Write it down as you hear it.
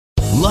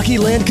Lucky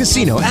Land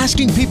Casino,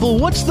 asking people,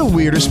 what's the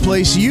weirdest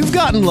place you've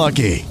gotten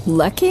lucky?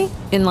 Lucky?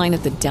 In line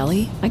at the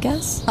deli, I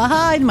guess?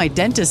 Aha, in my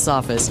dentist's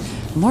office.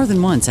 More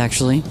than once,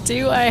 actually.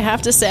 Do I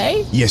have to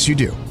say? Yes, you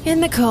do. In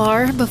the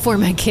car before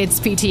my kids'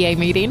 PTA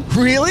meeting.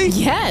 Really?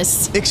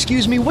 Yes.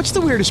 Excuse me, what's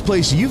the weirdest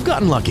place you've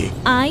gotten lucky?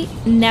 I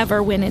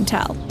never win and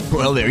tell.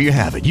 Well, there you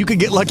have it. You can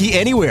get lucky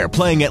anywhere,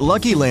 playing at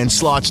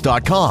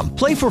LuckyLandSlots.com.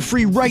 Play for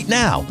free right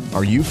now.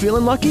 Are you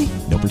feeling lucky?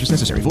 No purchase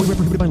necessary. Void where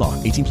prohibited by law.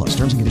 18 plus.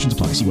 Terms and conditions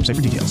apply. See website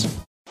for details.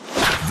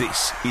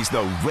 This is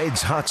the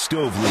Reds Hot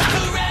Stove League.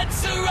 The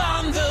Reds are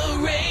on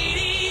the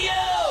radio.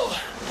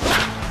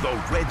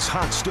 The Reds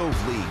Hot Stove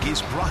League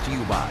is brought to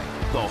you by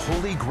the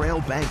Holy Grail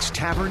Banks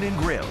Tavern and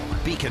Grill,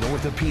 Beacon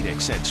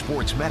Orthopedics and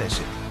Sports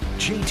Medicine,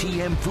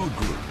 JTM Food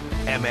Group,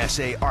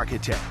 MSA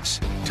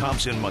Architects,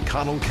 Thompson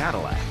McConnell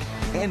Cadillac,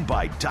 and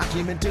by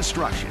Document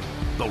Destruction.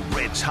 The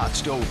Reds Hot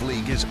Stove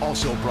League is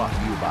also brought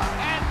to you by...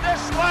 And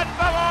this one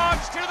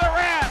belongs to the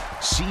Reds!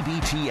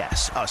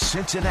 CBTS, a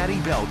Cincinnati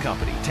Bell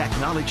Company.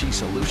 Technology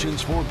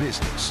solutions for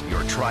business.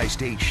 Your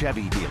Tri-State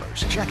Chevy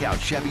dealers. Check out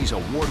Chevy's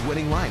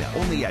award-winning lineup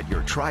only at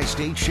your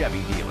Tri-State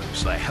Chevy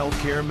dealers. The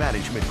Healthcare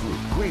Management Group.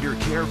 Greater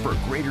care for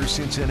Greater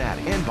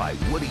Cincinnati. And by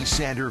Woody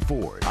Sander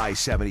Ford.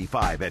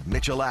 I-75 at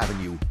Mitchell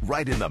Avenue,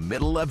 right in the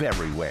middle of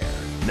everywhere.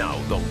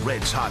 Now, the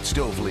Reds Hot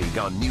Stove League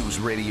on News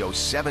Radio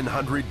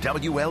 700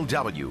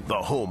 WLW,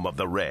 the home of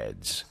the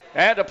Reds.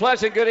 And a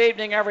pleasant good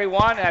evening,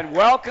 everyone, and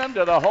welcome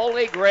to the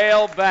Holy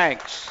Grail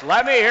Banks.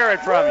 Let me hear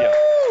it from you.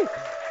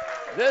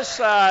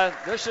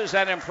 This is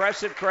an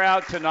impressive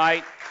crowd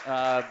tonight.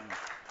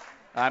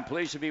 I'm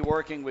pleased to be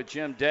working with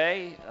Jim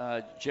Day.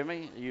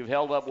 Jimmy, you've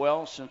held up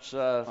well since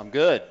I'm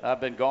good.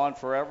 I've been gone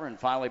forever and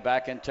finally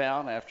back in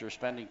town after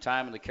spending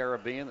time in the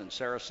Caribbean and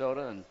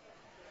Sarasota. And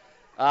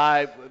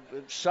I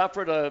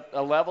suffered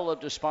a level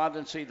of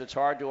despondency that's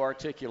hard to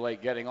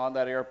articulate getting on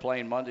that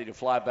airplane Monday to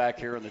fly back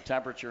here, and the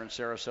temperature in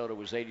Sarasota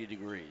was 80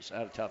 degrees. I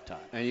had a tough time.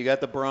 And you got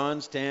the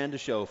bronze tan to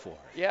show for it.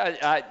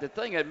 Yeah, the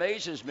thing that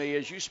amazes me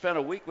is you spent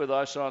a week with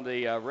us on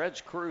the Reds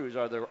cruise,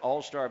 or the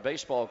All-Star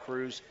Baseball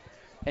cruise,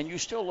 and you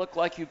still look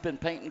like you've been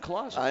painting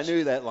closets. I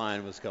knew that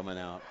line was coming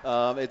out.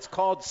 It's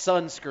called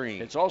sunscreen.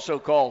 It's also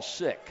called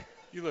sick.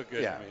 You look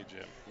good to me,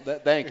 Jim.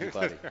 Thank you,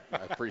 buddy. I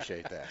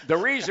appreciate that. The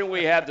reason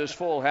we have this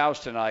full house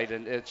tonight,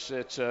 and it's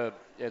a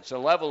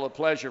level of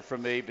pleasure for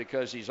me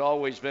because he's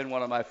always been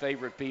one of my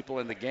favorite people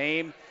in the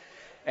game.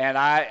 And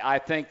I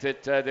think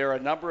that there are a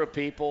number of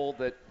people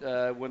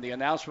that when the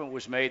announcement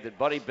was made that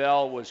Buddy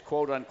Bell was,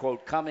 quote,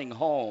 unquote, coming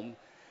home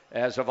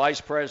as a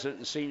vice president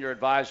and senior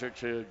advisor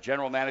to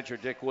general manager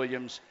Dick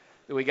Williams,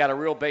 that we got a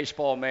real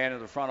baseball man in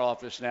the front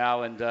office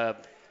now. And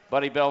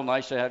Buddy Bell,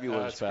 nice to have you with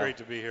us, pal. It's great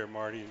to be here,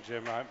 Marty and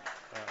Jim.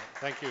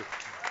 Thank you.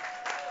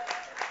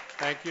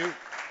 Thank you.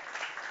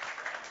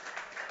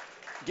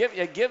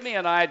 Give me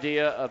an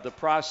idea of the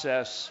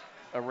process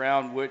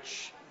around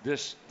which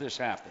this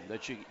happened,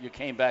 that you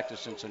came back to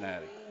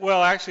Cincinnati.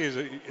 Well,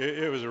 actually,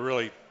 it was a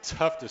really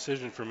tough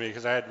decision for me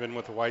because I had been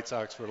with the White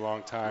Sox for a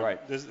long time.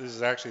 Right. This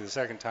is actually the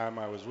second time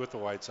I was with the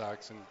White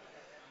Sox, and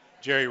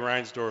Jerry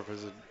Reinsdorf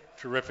is a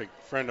terrific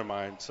friend of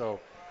mine.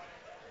 So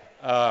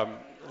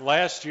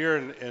last year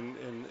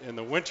in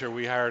the winter,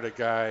 we hired a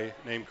guy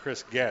named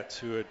Chris Getz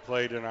who had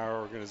played in our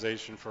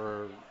organization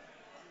for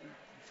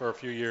a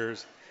few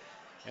years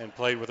and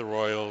played with the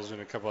Royals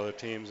and a couple other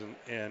teams,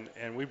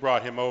 and we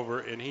brought him over,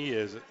 and he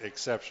is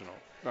exceptional.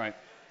 Right.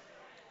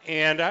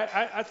 And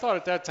I thought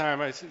at that time,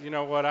 I said, you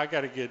know what, I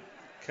got to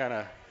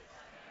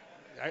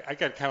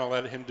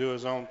let him do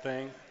his own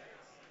thing.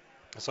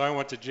 So I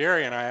went to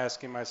Jerry and I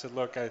asked him, I said,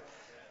 look, I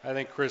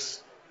think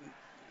Chris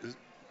is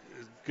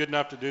good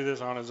enough to do this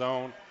on his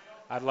own.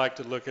 I'd like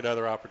to look at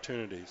other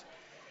opportunities.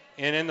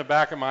 And in the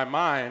back of my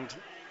mind,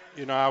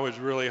 you know, I was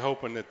really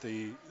hoping that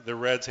the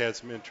Reds had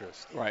some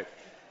interest. Right.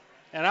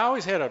 And I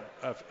always had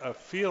a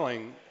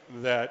feeling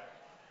that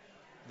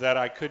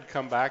I could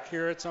come back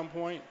here at some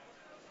point,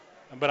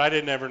 but I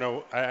didn't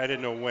know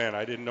when.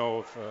 I didn't know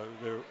if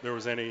there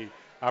was any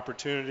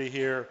opportunity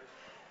here.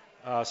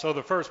 So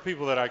the first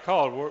people that I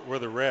called were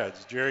the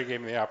Reds. Jerry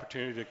gave me the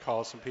opportunity to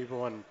call some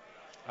people, and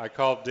I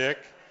called Dick,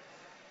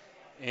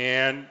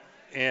 and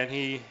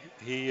he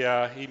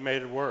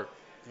made it work.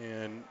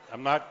 And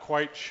I'm not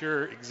quite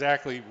sure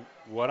exactly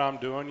what I'm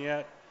doing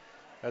yet.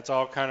 That's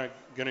all kind of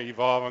going to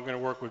evolve. I'm going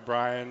to work with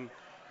Brian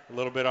a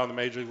little bit on the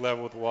major league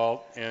level with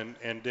Walt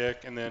and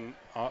Dick, and then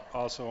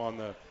also on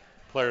the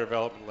player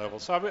development level.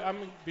 So I'm going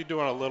to be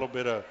doing a little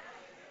bit of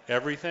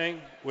everything,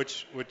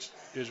 which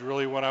is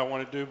really what I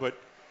want to do. But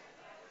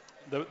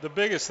the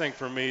biggest thing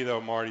for me,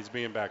 though, Marty, is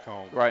being back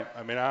home. Right.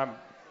 I mean,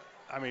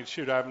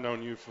 I've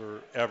known you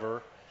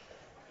forever,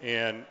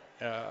 and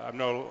I've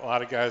known a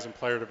lot of guys in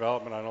player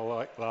development. I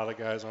know a lot of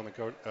guys on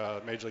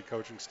the major league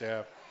coaching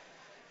staff.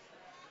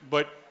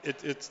 But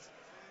it's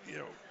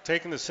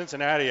taking the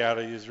Cincinnati out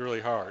of you is really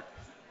hard.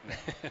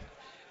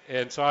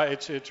 And so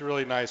it's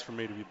really nice for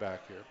me to be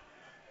back here.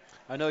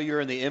 I know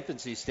you're in the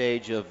infancy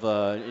stage of,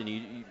 and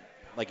you,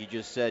 like you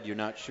just said, you're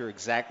not sure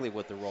exactly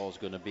what the role is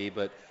going to be.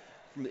 But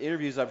from the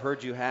interviews I've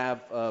heard you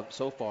have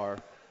so far,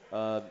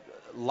 a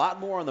a lot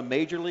more on the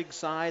major league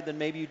side than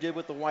maybe you did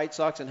with the White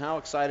Sox, and how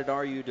excited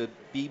are you to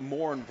be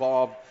more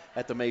involved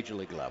at the major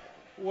league level?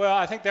 Well,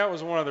 I think that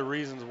was one of the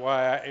reasons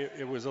why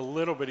it was a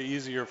little bit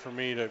easier for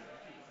me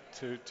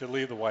to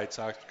leave the White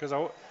Sox, because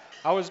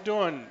I was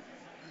traveling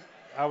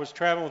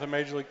with a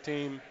major league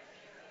team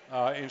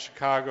in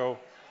Chicago.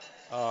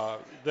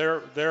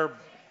 Their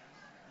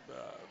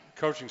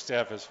coaching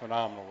staff is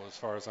phenomenal as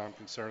far as I'm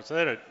concerned.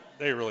 So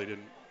they really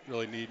didn't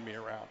really need me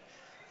around.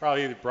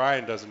 Probably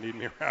Brian doesn't need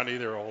me around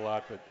either a whole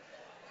lot, but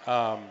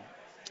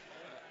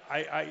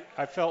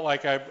I felt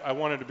like I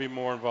wanted to be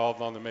more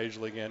involved on the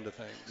major league end of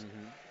things.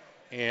 Mm-hmm.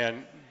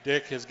 And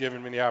Dick has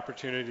given me the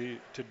opportunity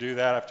to do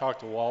that. I've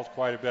talked to Walt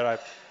quite a bit.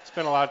 I've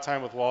spent a lot of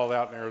time with Walt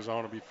out in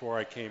Arizona before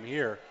I came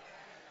here.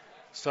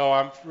 So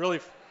I'm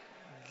really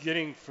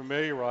getting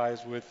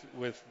familiarized with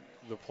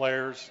the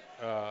players,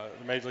 the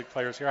major league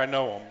players here. I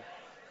know them,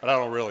 but I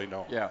don't really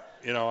know them. Yeah.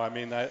 You know, I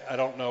mean, I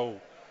don't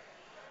know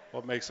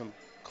what makes them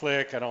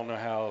click. I don't know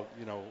how,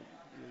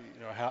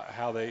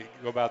 how they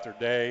go about their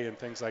day and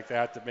things like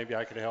that maybe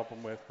I could help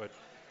them with.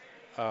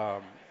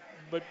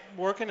 But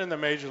working in the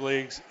major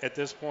leagues at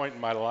this point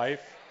in my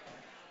life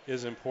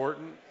is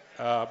important.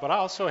 But I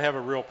also have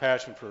a real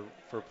passion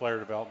for player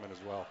development as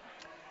well.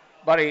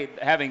 Buddy,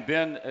 having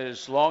been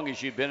as long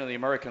as you've been in the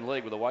American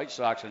League with the White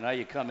Sox, and now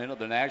you come into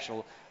the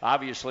National,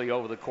 obviously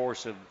over the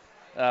course of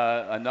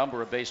a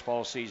number of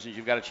baseball seasons,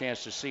 you've got a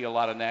chance to see a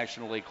lot of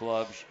National League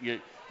clubs.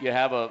 You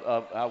have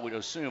I would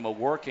assume, a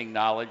working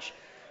knowledge.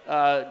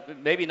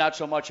 Maybe not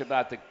so much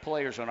about the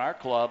players on our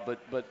club,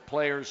 but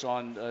players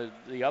on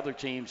the other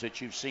teams that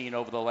you've seen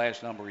over the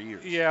last number of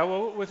years. Yeah,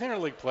 well, with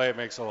interleague play, it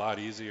makes it a lot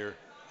easier.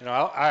 You know,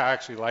 I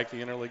actually like the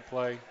interleague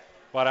play,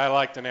 but I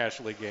like the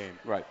National League game.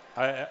 Right.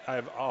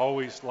 I've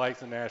always liked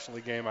the National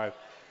League game.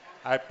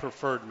 I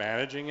preferred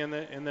managing in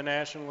the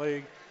National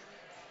League.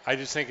 I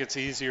just think it's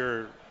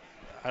easier.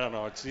 I don't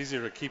know. It's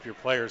easier to keep your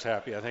players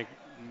happy. I think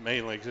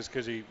mainly just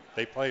because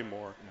they play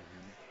more.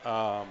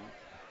 Mm-hmm.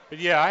 But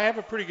yeah, I have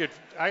a pretty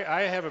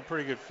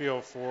good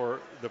feel for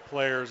the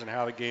players and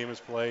how the game is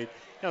played.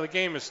 You know, the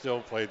game is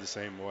still played the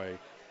same way,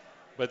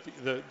 but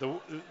the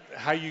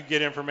how you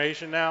get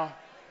information now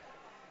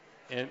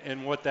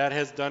and what that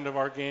has done to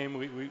our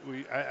game,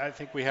 I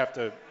think we have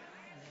to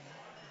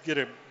get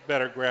a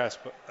better grasp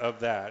of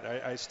that.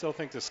 I still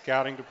think the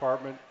scouting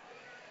department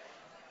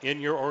in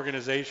your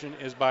organization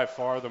is by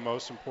far the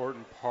most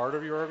important part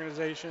of your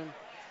organization.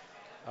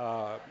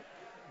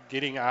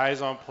 Getting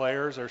eyes on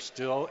players is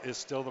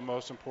still the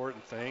most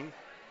important thing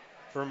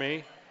for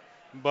me.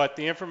 But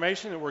the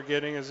information that we're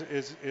getting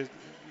is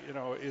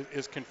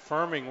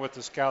confirming what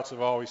the scouts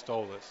have always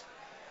told us,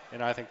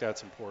 and I think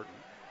that's important.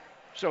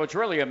 So it's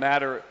really a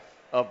matter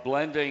of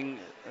blending,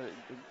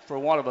 for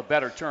want of a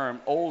better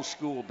term, old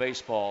school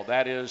baseball.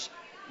 That is,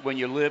 when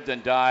you lived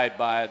and died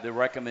by the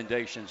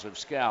recommendations of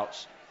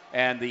scouts,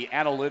 and the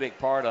analytic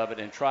part of it,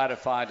 and try to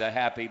find a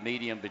happy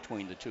medium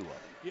between the two of them.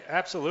 Yeah,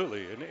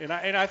 absolutely, and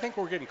I think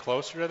we're getting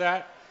closer to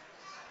that.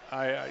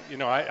 I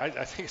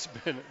think it's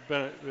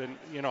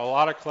been a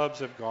lot of clubs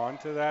have gone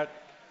to that,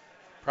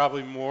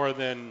 probably more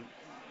than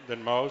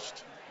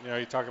most. You know,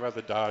 you talk about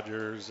the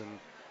Dodgers and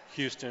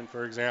Houston,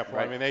 for example.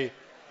 Right. I mean, they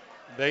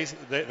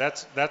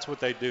that's what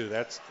they do.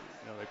 That's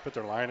they put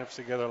their lineups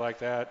together like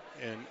that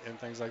and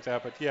things like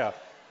that. But yeah,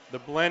 the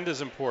blend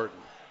is important.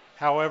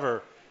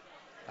 However,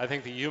 I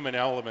think the human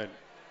element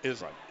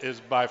is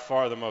by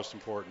far the most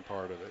important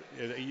part of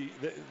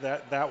it.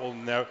 That will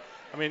never.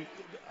 I mean,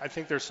 I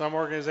think there's some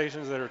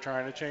organizations that are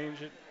trying to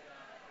change it,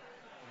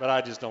 but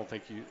I just don't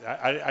think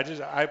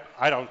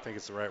I don't think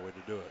it's the right way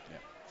to do it. Yeah.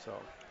 So.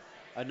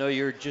 I know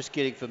you're just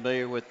getting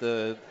familiar with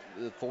the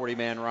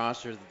 40-man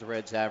roster that the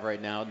Reds have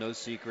right now. No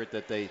secret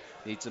that they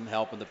need some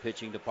help in the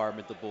pitching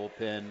department, the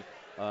bullpen.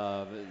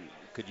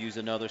 Could use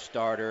another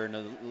starter and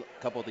a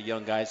couple of the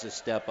young guys to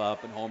step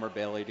up, and Homer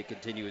Bailey to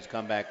continue his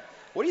comeback.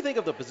 What do you think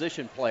of the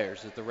position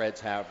players that the Reds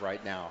have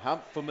right now?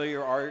 How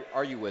familiar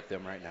are you with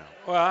them right now?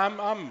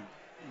 Well, I'm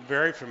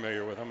very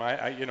familiar with them.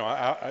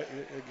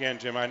 Again,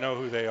 Jim, I know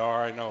who they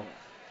are. I know.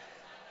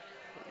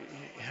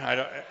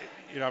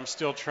 I'm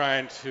still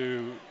trying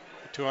to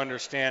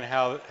understand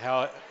how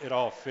it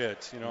all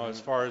fits. As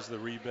far as the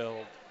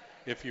rebuild,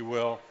 if you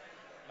will.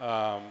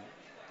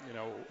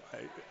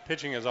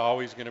 Pitching is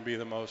always going to be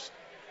the most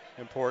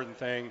important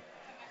thing.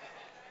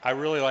 I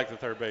really like the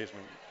third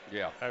baseman.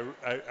 Yeah.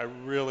 I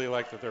really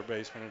like the third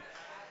baseman.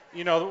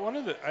 He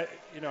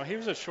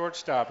was a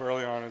shortstop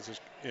early on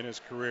in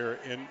his career.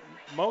 And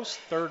most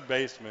third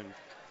basemen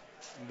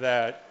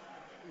that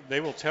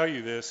they will tell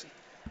you this,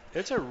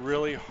 it's a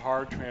really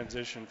hard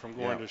transition from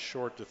going to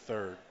short to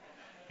third.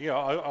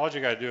 All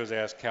you got to do is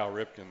ask Cal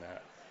Ripken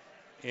that.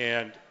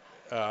 And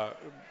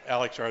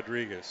Alex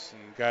Rodriguez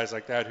and guys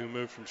like that who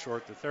moved from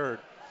short to third.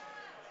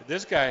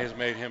 This guy has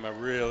made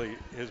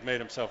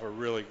himself a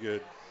really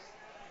good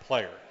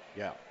player.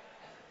 Yeah.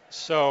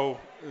 So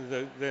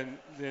then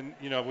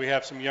we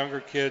have some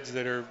younger kids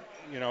that are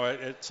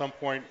at some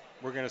point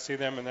we're going to see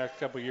them in the next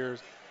couple of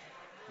years.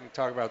 We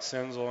talk about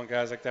Senzel and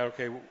guys like that.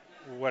 Okay,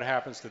 what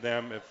happens to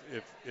them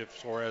if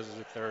Suarez is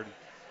at third?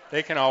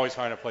 they can always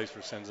find a place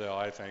for Senzel.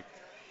 I think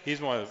he's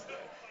one of.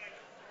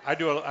 I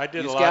did you a lot.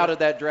 You scouted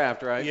that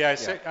draft, right? Yeah,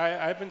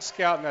 I've been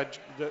scouting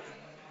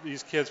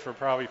these kids for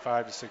probably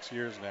 5 to 6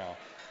 years now,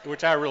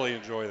 which I really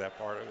enjoy that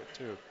part of it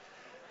too.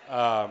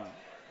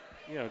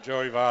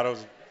 Joey Votto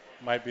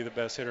might be the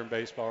best hitter in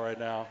baseball right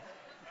now,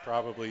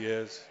 probably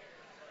is.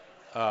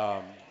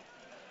 You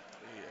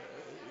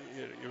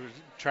was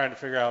trying to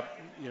figure out,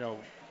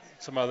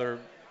 some other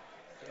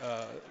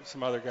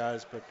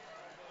guys, but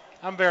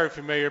I'm very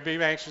familiar.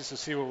 Be anxious to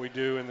see what we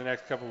do in the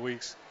next couple of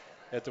weeks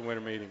at the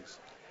winter meetings.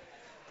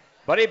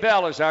 Buddy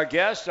Bell is our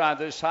guest on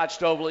this Hot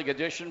Stove League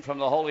edition from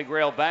the Holy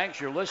Grail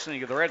Banks. You're listening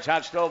to the Reds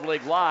Hot Stove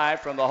League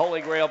live from the Holy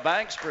Grail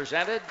Banks,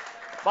 presented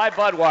by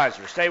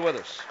Budweiser. Stay with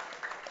us.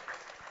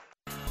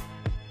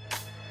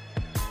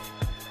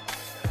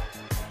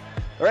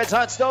 The Reds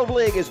Hot Stove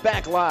League is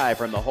back live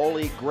from the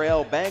Holy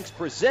Grail Banks,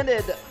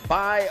 presented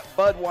by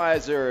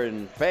Budweiser.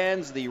 And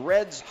fans, the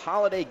Reds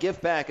holiday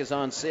gift pack is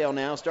on sale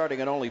now,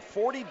 starting at only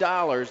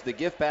 $40. The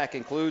gift pack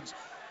includes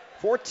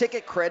 4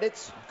 ticket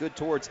credits, good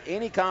towards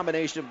any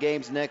combination of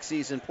games next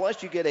season.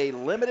 Plus, you get a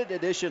limited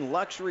edition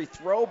luxury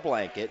throw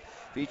blanket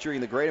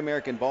featuring the Great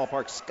American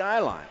Ballpark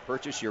skyline.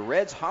 Purchase your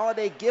Reds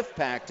holiday gift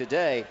pack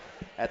today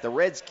at the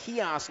Reds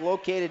kiosk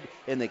located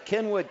in the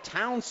Kenwood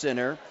Town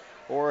Center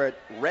or at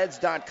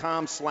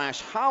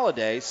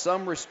reds.com/holiday.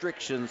 Some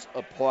restrictions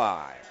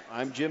apply.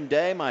 I'm Jim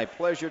Day. My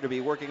pleasure to be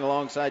working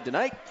alongside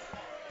tonight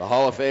the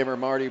Hall of Famer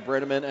Marty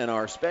Brenneman and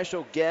our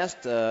special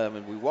guest.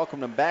 And we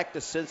welcome him back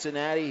to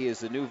Cincinnati. He is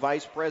the new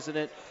Vice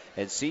President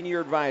and Senior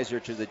Advisor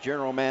to the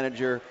General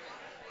Manager.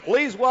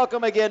 Please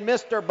welcome again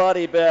Mr.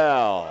 Buddy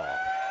Bell.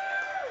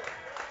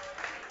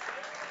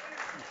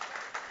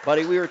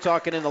 Buddy, we were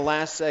talking in the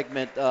last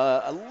segment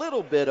a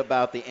little bit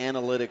about the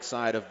analytics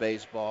side of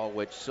baseball,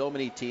 which so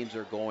many teams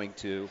are going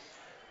to.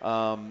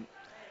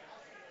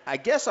 I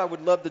guess I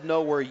would love to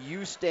know where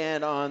you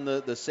stand on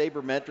the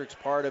sabermetrics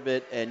part of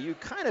it, and you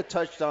kind of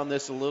touched on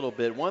this a little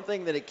bit. One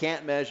thing that it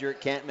can't measure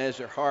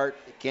heart,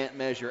 it can't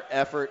measure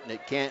effort, and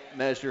it can't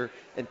measure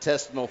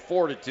intestinal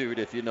fortitude,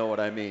 if you know what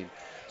I mean.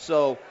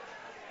 So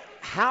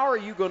how are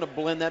you going to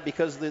blend that?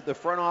 Because the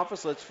front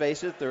office, let's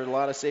face it, there are a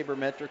lot of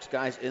sabermetrics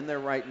guys in there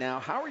right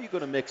now. How are you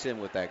going to mix in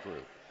with that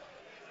group?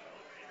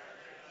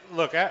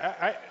 Look,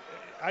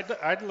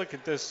 I'd look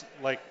at this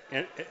like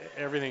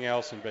everything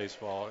else in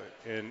baseball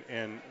and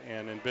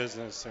in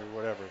business or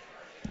whatever.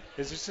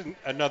 It's just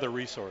another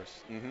resource.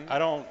 Mm-hmm. I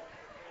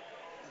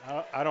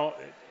don't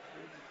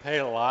pay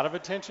a lot of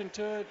attention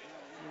to it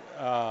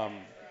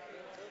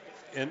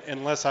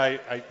unless I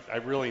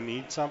really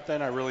need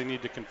something. I really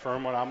need to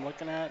confirm what I'm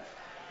looking at,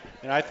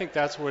 and I think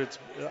that's what it's.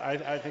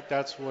 I think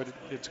that's what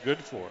it's good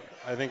for.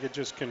 I think it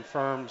just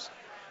confirms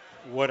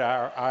what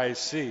our eyes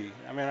see.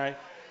 I mean,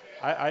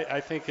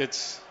 I think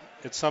it's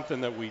something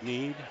that we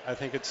need. I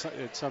think it's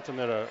something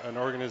that an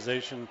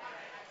organization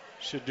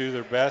should do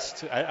their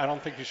best. I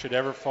don't think you should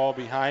ever fall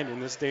behind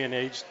in this day and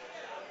age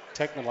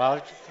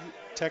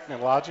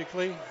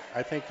technologically.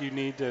 I think you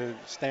need to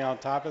stay on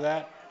top of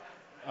that.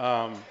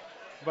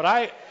 But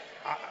I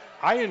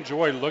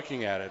enjoy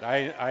looking at it.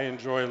 I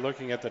enjoy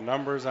looking at the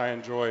numbers. I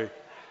enjoy,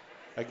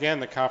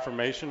 again, the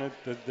confirmation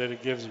that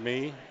it gives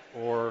me.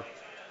 Or,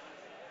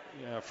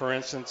 for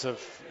instance,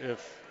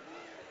 if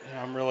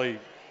I'm really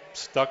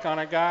stuck on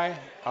a guy,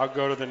 I'll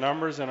go to the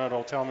numbers and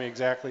it'll tell me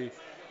exactly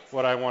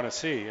what I want to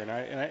see, and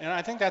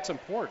I think that's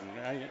important.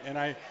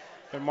 And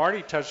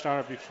Marty touched on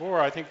it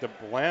before. I think the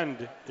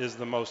blend is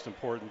the most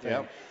important thing.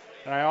 Yep.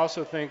 And I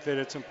also think that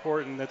it's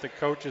important that the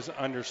coaches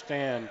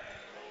understand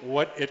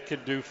what it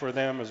could do for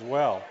them as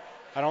well.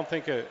 I don't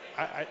think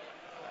I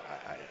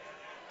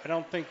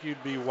don't think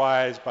you'd be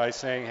wise by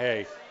saying,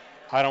 "Hey,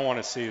 I don't want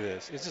to see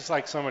this." It's just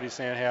like somebody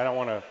saying, "Hey, I don't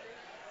want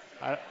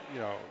to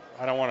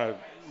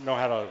know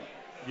how to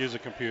use a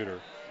computer."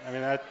 I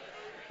mean,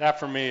 that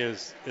for me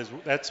is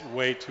that's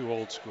way too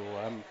old school.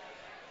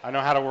 I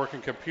know how to work a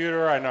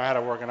computer. I know how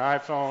to work an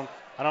iPhone.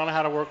 I don't know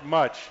how to work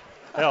much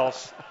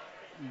else,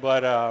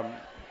 but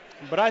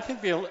I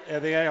think the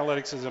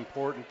analytics is an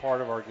important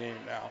part of our game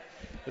now.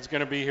 It's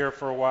going to be here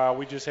for a while.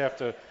 We just have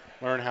to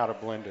learn how to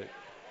blend it.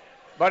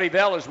 Buddy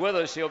Bell is with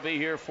us. He'll be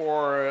here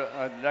for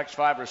the next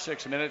 5 or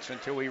 6 minutes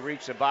until we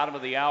reach the bottom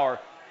of the hour.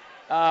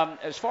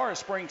 As far as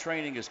spring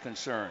training is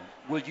concerned,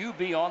 will you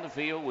be on the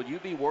field? Will you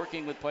be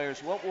working with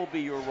players? What will be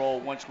your role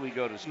once we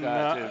go to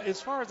Sky 2? As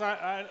far as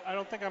I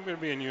don't think I'm going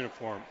to be in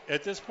uniform.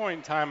 At this point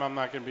in time, I'm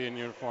not going to be in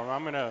uniform.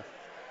 I'm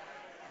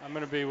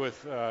going to be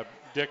with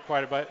Dick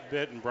quite a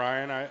bit and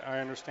Brian.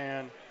 I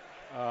understand.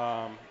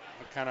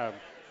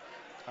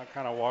 I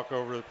kind of walk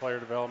over the player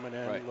development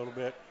end a little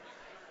bit.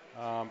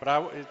 But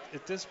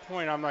at this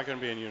point, I'm not going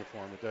to be in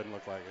uniform. It doesn't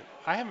look like it.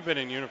 I haven't been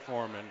in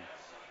uniform in,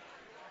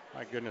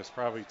 my goodness,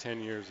 probably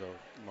 10 years,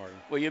 Martin.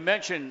 Well, you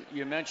mentioned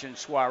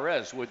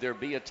Suarez. Would there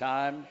be a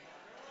time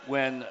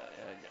when,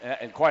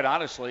 and quite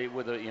honestly,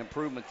 with the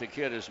improvement the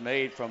kid has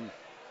made from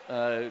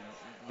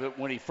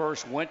when he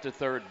first went to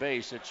third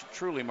base, it's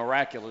truly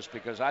miraculous,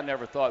 because I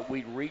never thought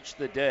we'd reach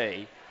the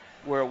day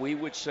where we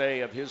would say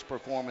of his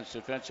performance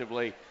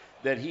defensively,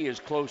 that he is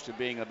close to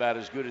being about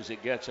as good as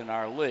it gets in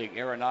our league.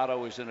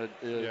 Arenado is in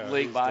a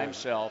league by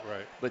himself.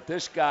 Right. But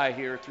this guy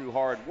here, through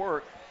hard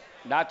work,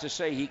 not to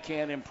say he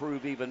can't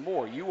improve even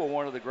more. You were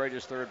one of the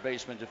greatest third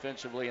basemen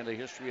defensively in the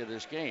history of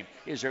this game.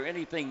 Is there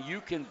anything you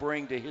can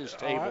bring to his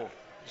table?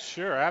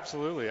 Sure,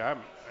 absolutely.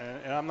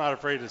 I'm not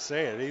afraid to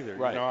say it either.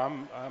 Right.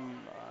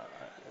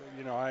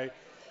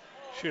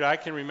 I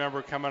can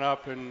remember coming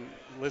up and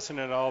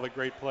listening to all the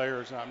great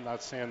players. I'm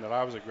not saying that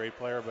I was a great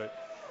player, but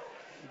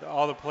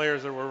all the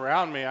players that were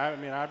around me,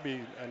 I'd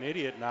be an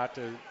idiot not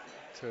to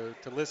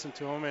listen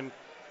to them,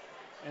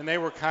 and they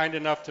were kind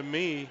enough to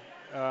me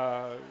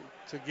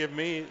to give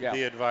me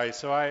the advice.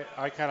 So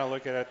I kind of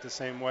look at it the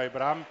same way,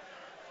 but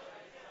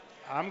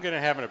I'm going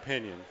to have an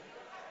opinion.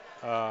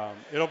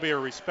 It'll be a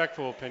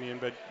respectful opinion,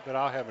 but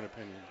I'll have an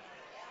opinion.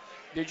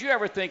 Did you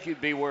ever think you'd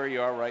be where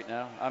you are right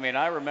now? I mean,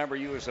 I remember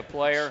you as a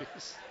player.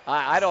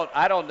 I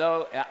don't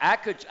know. I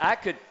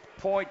could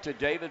point to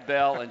David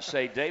Bell and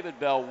say David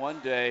Bell one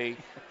day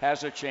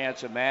has a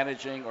chance of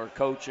managing or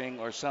coaching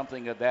or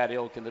something of that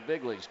ilk in the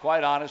big leagues.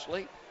 Quite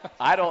honestly,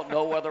 I don't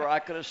know whether I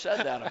could have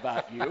said that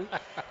about you.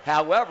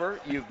 However,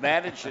 you've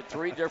managed at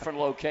 3 different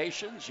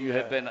locations. You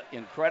have been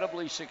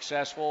incredibly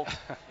successful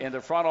in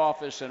the front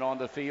office and on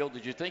the field.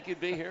 Did you think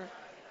you'd be here?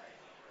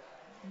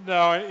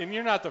 No, and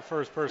you're not the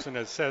first person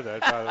that said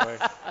that, by the way.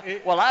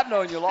 Well, I've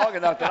known you long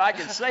enough that I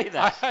can say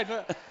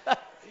that.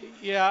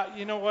 Yeah,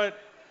 you know what?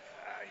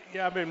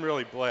 Yeah, I've been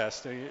really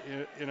blessed.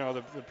 You know,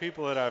 the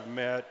people that I've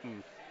met,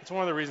 and it's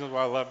one of the reasons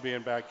why I love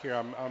being back here.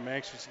 I'm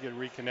anxious to get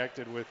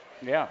reconnected with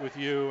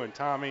you and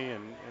Tommy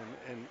and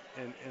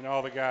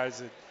all the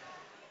guys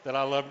that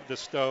I love, the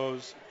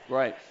Stows.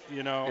 Right.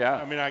 You know, yeah.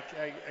 I mean, I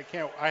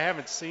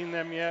haven't seen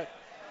them yet.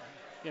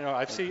 You know,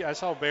 I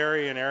saw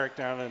Barry and Eric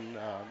down in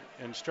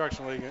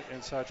Instruction League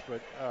and such,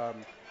 but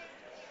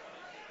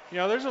you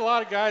know, there's a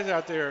lot of guys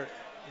out there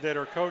that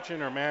are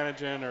coaching or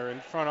managing or in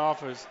front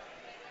office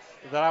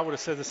that I would have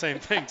said the same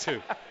thing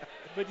to.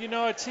 But you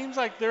know, it seems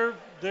like they're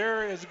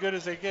as good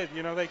as they get.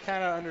 You know, they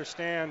kind of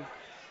understand,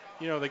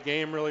 you know, the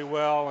game really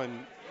well,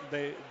 and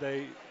they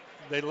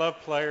love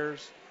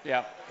players.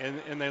 Yeah.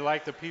 And they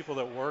like the people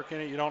that work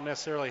in it. You don't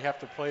necessarily have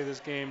to play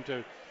this game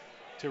to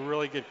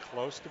really get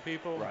close to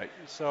people. Right.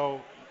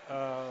 So,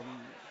 but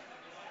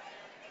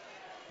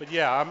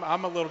yeah,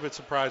 I'm a little bit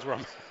surprised where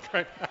I'm at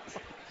right now.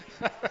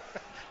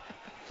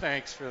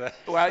 Thanks for that.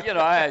 Well, you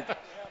know,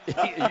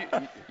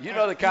 you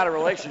know the kind of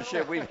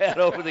relationship we've had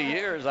over the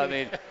years. I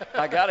mean,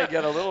 I got to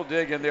get a little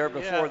dig in there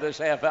before this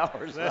half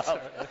hour's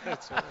up.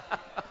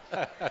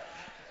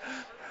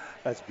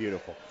 That's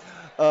beautiful.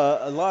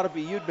 A lot of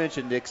you'd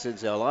mentioned Nick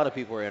Senzel. A lot of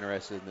people are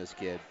interested in this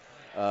kid.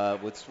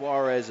 With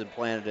Suarez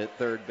implanted at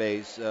third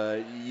base,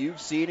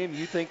 you've seen him.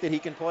 You think that he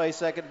can play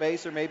second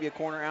base or maybe a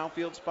corner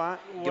outfield spot?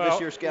 Give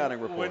us your scouting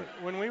report.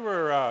 When we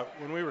were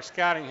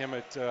scouting him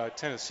at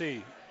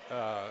Tennessee,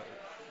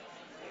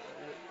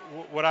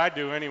 what I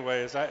do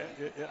anyway is I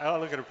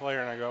look at a player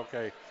and I go,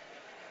 okay,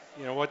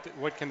 you know,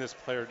 what can this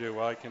player do?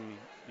 Well, he can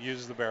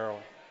use the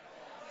barrel.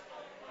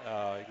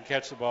 He can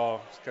catch the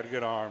ball. He's got a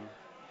good arm,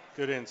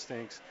 good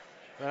instincts.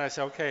 Then I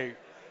say, okay,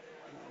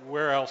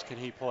 where else can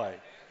he play?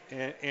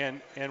 And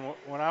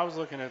when I was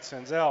looking at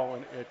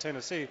Senzel at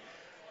Tennessee,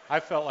 I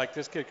felt like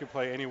this kid could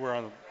play anywhere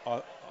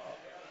on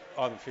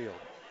the field.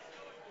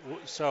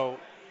 So,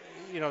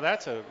 you know,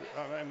 that's a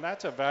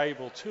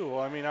valuable tool.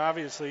 I mean,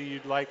 obviously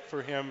you'd like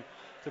for him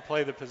to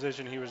play the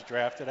position he was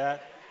drafted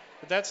at,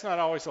 but that's not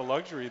always a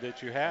luxury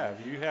that you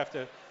have. You have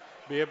to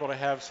be able to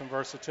have some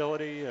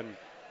versatility. And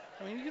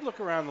I mean, you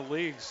look around the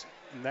leagues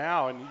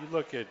now and you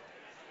look at,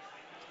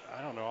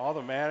 I don't know, all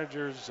the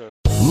managers.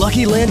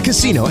 Lucky Land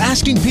Casino,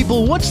 asking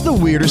people, what's the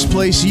weirdest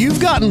place you've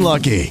gotten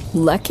lucky?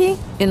 Lucky?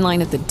 In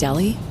line at the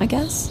deli, I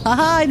guess?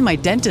 Aha, in my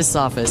dentist's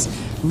office.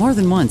 More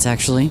than once,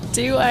 actually.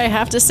 Do I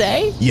have to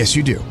say? Yes,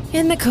 you do.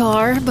 In the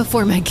car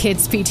before my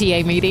kids'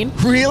 PTA meeting.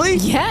 Really?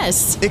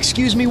 Yes.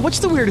 Excuse me, what's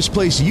the weirdest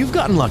place you've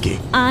gotten lucky?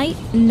 I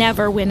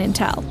never win and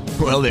tell.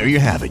 Well, there you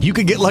have it. You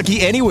can get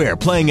lucky anywhere,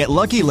 playing at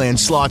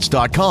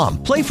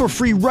LuckyLandSlots.com. Play for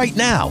free right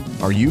now.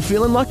 Are you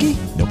feeling lucky?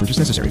 No purchase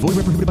necessary. Void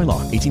where prohibited by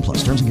law.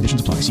 18+. Terms and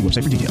conditions apply. See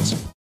website for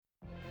details.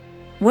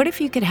 What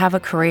if you could have a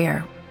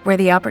career where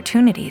the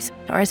opportunities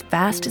are as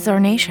vast as our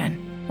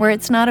nation, where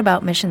it's not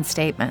about mission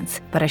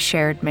statements, but a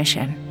shared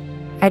mission?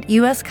 At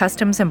U.S.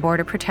 Customs and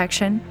Border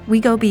Protection,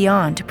 we go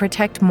beyond to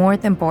protect more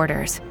than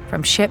borders.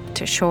 From ship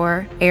to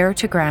shore, air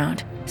to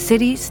ground,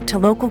 cities to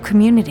local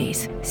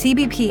communities,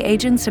 CBP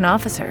agents and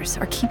officers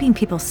are keeping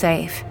people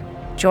safe.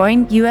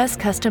 Join U.S.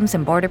 Customs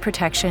and Border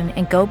Protection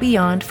and go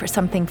beyond for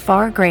something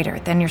far greater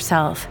than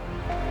yourself.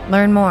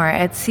 Learn more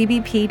at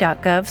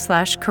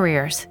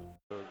cbp.gov/careers.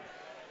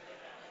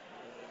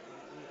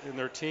 In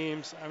their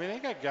teams, I mean, they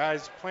got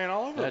guys playing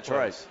all over That's the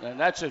place. right, and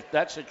that's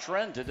a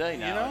trend today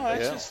now. You know,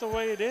 that's just the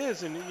way it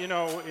is. And you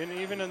know, and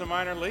even in the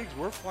minor leagues,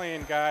 we're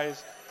playing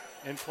guys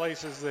in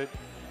places that,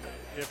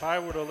 if I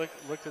would have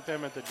looked at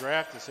them at the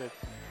draft and said,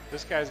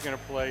 this guy's going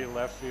to play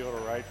left field or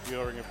right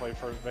field or going to play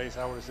first base,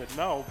 I would have said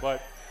no.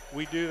 But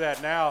we do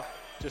that now,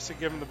 just to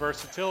give them the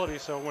versatility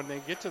so when they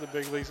get to the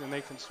big leagues and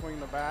they can swing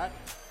the bat.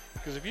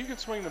 Because if you can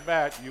swing the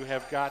bat, you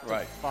have got to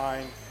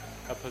find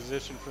a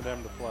position for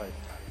them to play.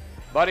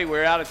 Buddy,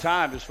 we're out of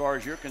time as far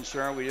as you're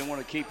concerned. We didn't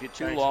want to keep you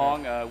too Thanks,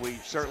 long. We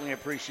certainly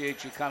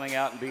appreciate you coming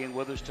out and being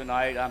with us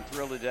tonight. I'm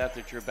thrilled to death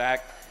that you're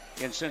back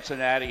in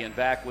Cincinnati and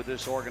back with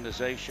this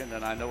organization,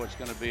 and I know it's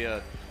going to be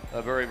a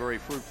very, very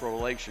fruitful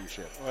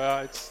relationship. Well,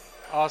 it's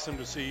awesome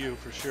to see you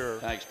for sure.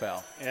 Thanks,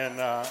 pal. And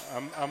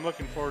I'm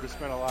looking forward to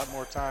spend a lot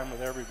more time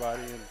with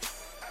everybody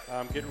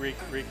and get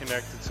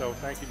reconnected. So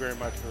thank you very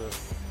much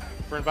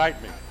for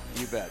inviting me.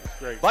 You bet.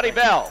 Great. Buddy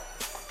Bell,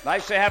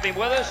 nice to have him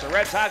with us. The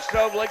Reds Hot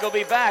Stove League will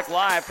be back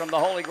live from the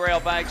Holy Grail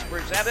Banks,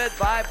 presented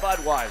by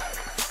Budweiser.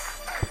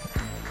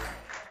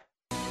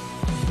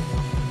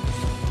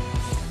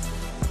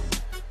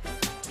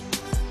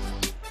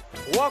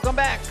 Welcome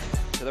back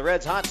to the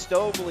Reds Hot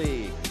Stove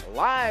League,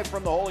 live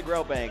from the Holy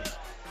Grail Banks.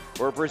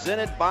 We're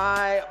presented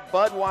by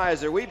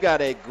Budweiser. We've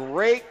got a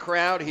great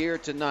crowd here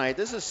tonight.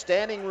 This is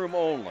standing room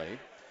only.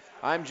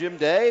 I'm Jim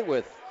Day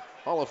with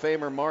Hall of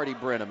Famer Marty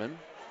Brenneman.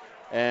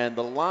 And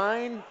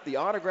the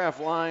autograph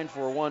line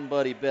for one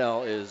Buddy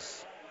Bell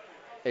is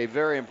a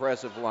very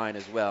impressive line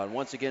as well. And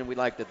once again, we'd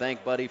like to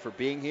thank Buddy for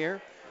being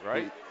here.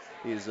 Right.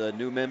 He's a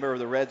new member of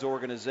the Reds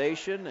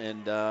organization.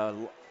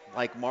 And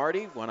like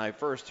Marty, when I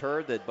first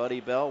heard that Buddy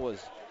Bell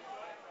was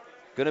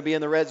going to be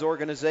in the Reds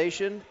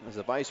organization as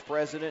a vice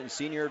president and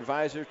senior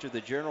advisor to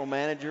the general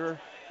manager,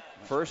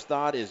 first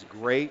thought is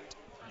great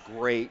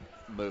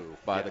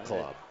move by the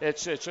club.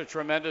 It's a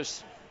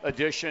tremendous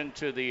addition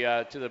to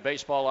the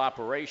baseball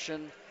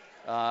operation.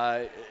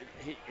 The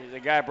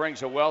guy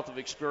brings a wealth of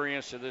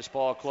experience to this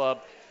ball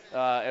club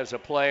as a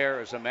player,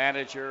 as a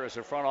manager, as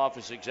a front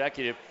office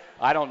executive.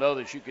 I don't know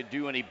that you could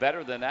do any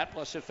better than that.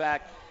 Plus the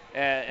fact,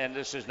 and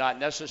this is not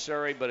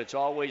necessary, but it's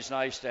always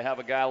nice to have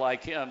a guy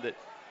like him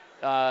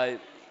that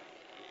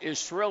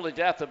is thrilled to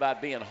death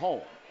about being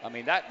home. I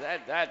mean,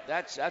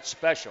 that's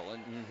special.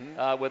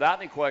 And without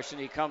any question,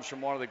 he comes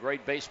from one of the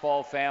great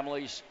baseball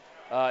families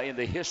in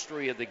the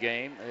history of the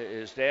game.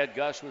 His dad,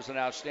 Gus, was an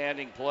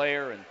outstanding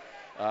player,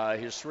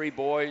 and his three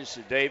boys,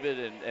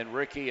 David and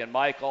Ricky and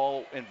Mike,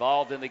 all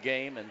involved in the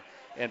game.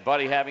 And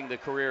Buddy having the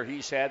career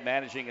he's had,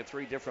 managing at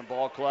 3 different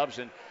ball clubs,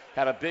 and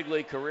had a big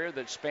league career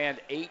that spanned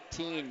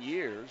 18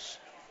 years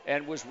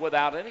and was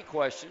without any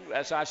question,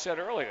 as I said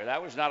earlier,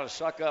 that was not a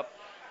suck-up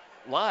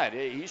line.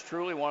 He's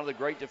truly one of the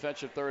great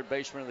defensive third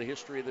basemen in the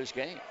history of this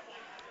game.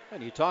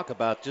 And you talk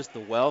about just the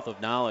wealth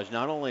of knowledge,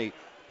 not only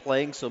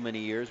playing so many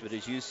years, but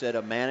as you said,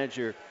 a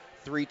manager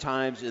 3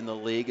 times in the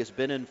league, has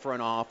been in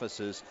front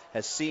offices,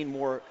 has seen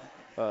more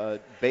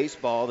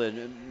baseball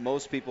than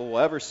most people will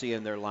ever see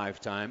in their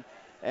lifetime.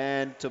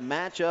 And to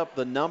match up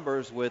the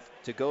numbers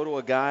to go to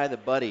a guy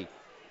that, Buddy,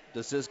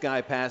 does this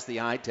guy pass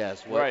the eye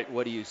test?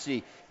 What do you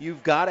see?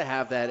 You've got to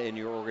have that in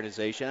your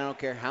organization. I don't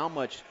care how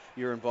much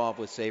you're involved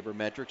with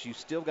sabermetrics. You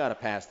still got to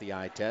pass the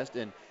eye test,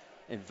 and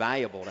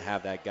invaluable to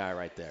have that guy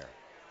right there.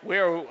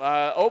 We're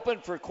open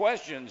for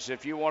questions.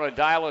 If you want to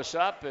dial us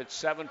up,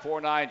 it's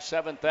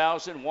 749-7000,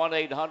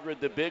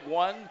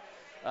 1-800-THE-BIG-1.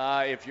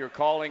 If you're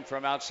calling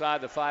from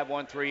outside the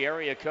 513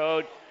 area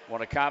code,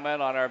 want to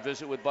comment on our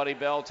visit with Buddy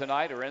Bell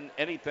tonight or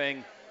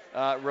anything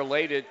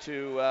related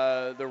to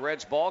the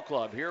Reds ball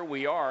club. Here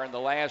we are in the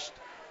last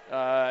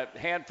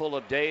handful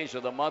of days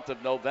of the month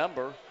of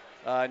November.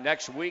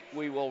 Next week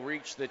we will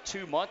reach the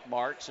 2-month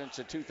mark since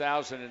the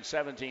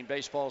 2017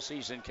 baseball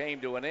season came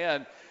to an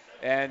end.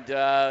 And,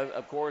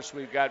 of course,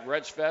 we've got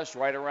Reds Fest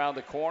right around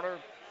the corner.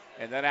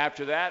 And then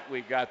after that,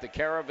 we've got the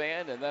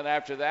Caravan. And then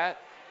after that,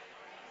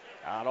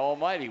 God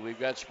almighty, we've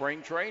got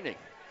spring training.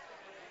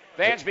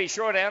 Fans, be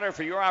sure to enter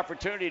for your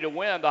opportunity to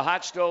win the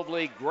Hot Stove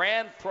League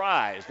Grand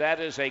Prize. That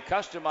is a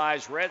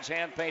customized Reds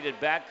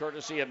hand-painted bat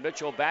courtesy of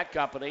Mitchell Bat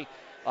Company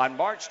on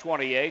March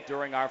 28th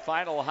during our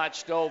final Hot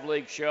Stove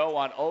League show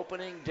on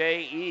opening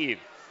day eve.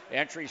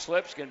 Entry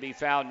slips can be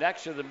found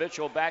next to the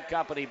Mitchell Bat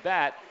Company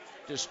bat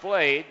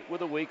displayed with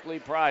the weekly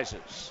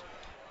prizes.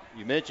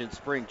 You mentioned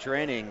spring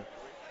training,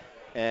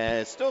 and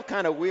it's still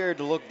kind of weird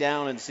to look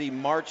down and see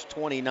March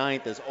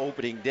 29th as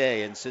opening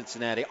day in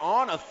Cincinnati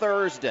on a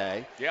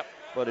Thursday. Yep.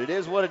 But it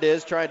is what it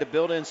is, trying to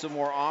build in some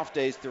more off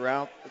days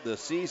throughout the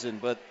season.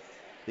 But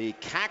the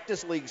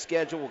Cactus League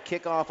schedule will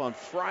kick off on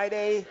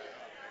Friday,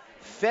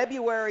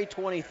 February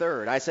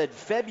 23rd. I said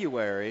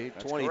February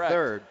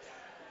 23rd.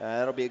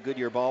 That'll be at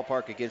Goodyear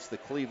Ballpark against the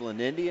Cleveland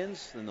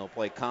Indians. Then they'll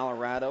play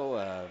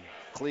Colorado,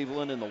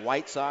 Cleveland, and the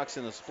White Sox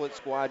in a split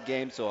squad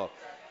game. So a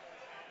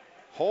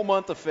whole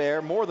month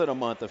affair, more than a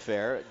month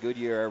affair at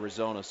Goodyear,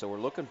 Arizona. So we're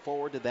looking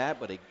forward to that,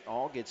 but it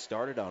all gets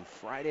started on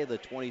Friday the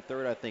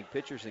 23rd. I think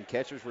pitchers and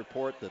catchers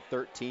report the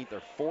 13th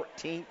or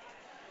 14th.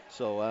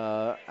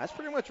 So that's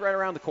pretty much right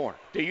around the corner.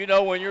 Do you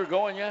know when you're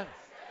going yet?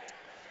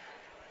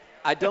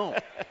 I don't.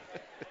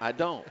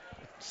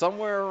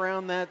 Somewhere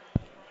around that,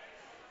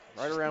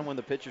 right around when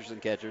the pitchers and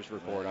catchers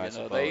report, I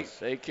suppose.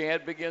 They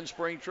can't begin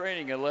spring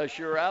training unless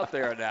you're out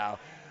there now.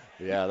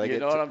 Yeah, you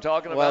know what I'm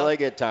talking about? Well, they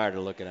get tired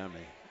of looking at me.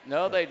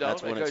 No, they don't.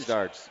 That's when it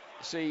starts.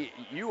 See,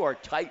 you are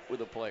tight with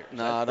the players.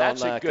 No,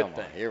 that's don't, a good come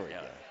thing. On. Here we go.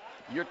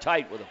 You're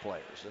tight with the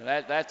players,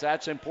 and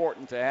that's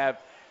important to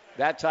have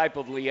that type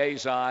of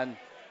liaison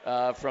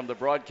from the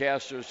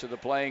broadcasters to the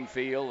playing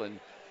field.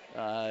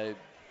 And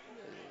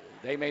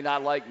they may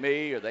not like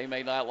me, or they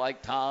may not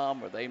like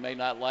Tom, or they may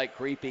not like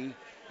Creepy,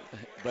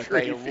 but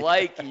they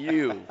like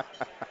you.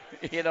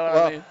 You know what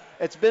I mean?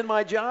 It's been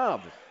my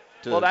job.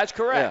 Well, that's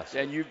correct,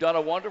 yes. and you've done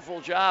a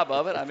wonderful job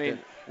of it. I mean,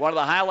 one of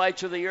the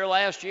highlights of the year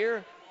last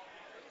year,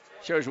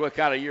 shows what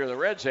kind of year the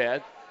Reds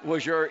had,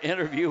 was your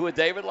interview with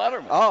David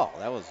Letterman. Oh,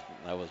 that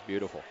was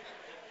beautiful.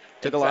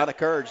 Took a lot of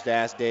courage to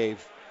ask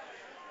Dave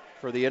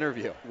for the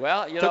interview.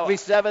 Well, took me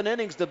 7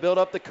 innings to build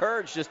up the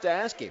courage just to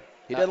ask him.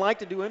 He didn't like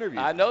to do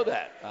interviews. I know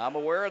that. I'm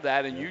aware of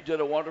that, and you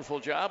did a wonderful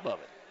job of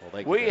it.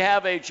 Well, we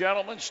have a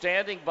gentleman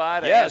standing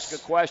by to ask a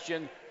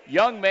question.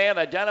 Young man,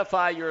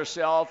 identify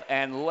yourself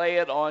and lay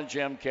it on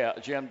Jim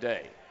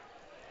Day.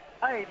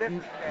 Hey,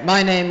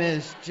 my name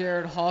is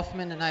Jared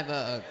Hoffman, and I have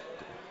a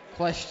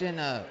question.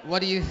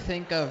 What do you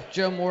think of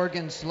Joe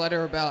Morgan's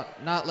letter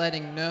about not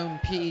letting known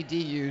PED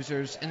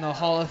users in the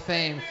Hall of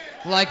Fame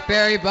like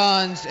Barry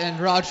Bonds and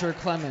Roger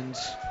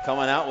Clemens?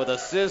 Coming out with a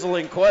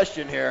sizzling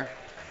question here.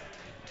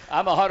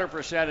 I'm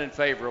 100% in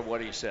favor of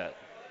what he said.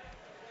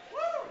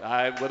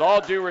 With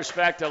all due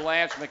respect to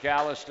Lance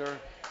McAllister,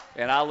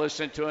 and I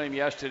listened to him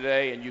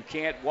yesterday, and you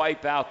can't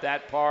wipe out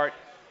that part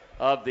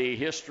of the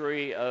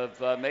history of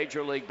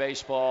Major League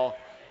Baseball,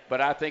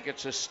 but I think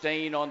it's a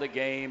stain on the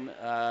game.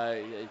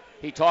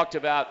 He talked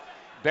about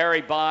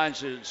Barry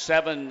Bonds'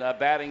 7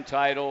 batting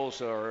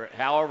titles, or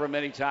however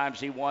many times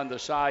he won the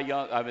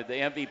the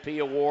MVP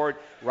award.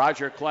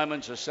 Roger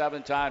Clemens, a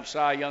 7-time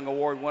Cy Young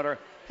Award winner.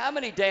 How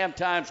many damn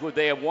times would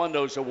they have won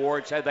those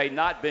awards had they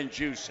not been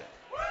juicing?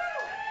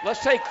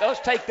 Let's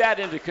take that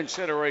into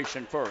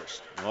consideration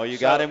first. Well, you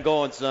got him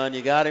going, son.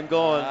 You got him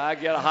going. I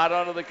get hot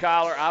under the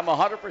collar. I'm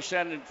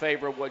 100% in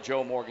favor of what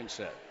Joe Morgan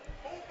said.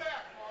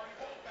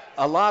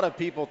 A lot of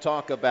people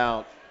talk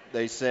about,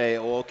 they say,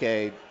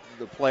 okay,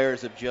 the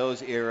players of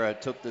Joe's era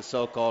took the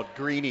so-called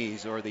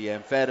greenies or the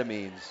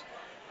amphetamines,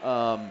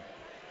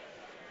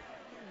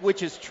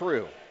 which is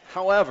true.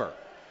 However,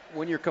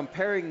 when you're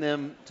comparing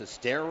them to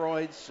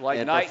steroids like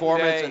and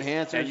performance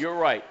enhancers. And you're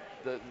right.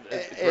 The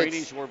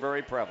greenies were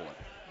very prevalent.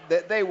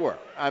 They were.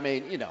 I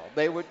mean,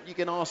 they would. You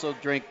can also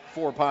drink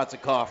 4 pots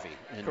of coffee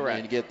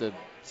and get the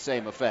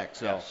same effect.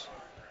 So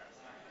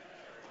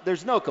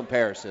there's no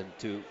comparison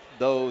to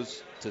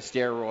those to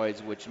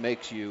steroids, which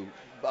makes you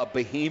a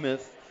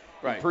behemoth,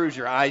 improves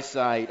your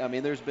eyesight. I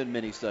mean, there's been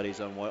many studies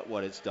on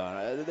what it's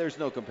done. There's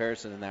no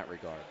comparison in that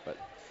regard. But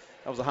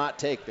that was a hot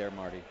take there,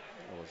 Marty.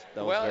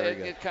 That was very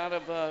good. It kind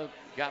of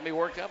got me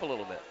worked up a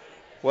little bit.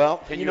 Well,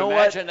 can you know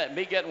imagine that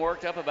me getting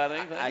worked up about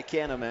anything? I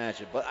can't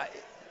imagine. But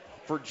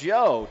for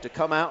Joe to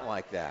come out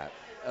like that,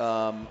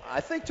 I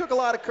think took a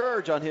lot of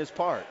courage on his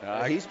part.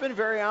 He's been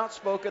very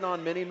outspoken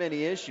on many,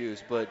 many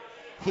issues, but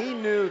he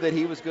knew that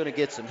he was going to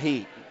get some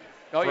heat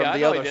from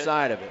the other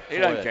side of it. He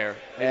doesn't care.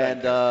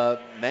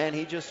 Man,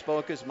 he just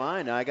spoke his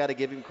mind. I got to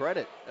give him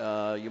credit.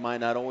 You might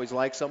not always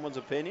like someone's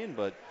opinion,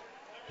 but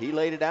he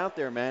laid it out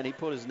there, man. He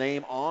put his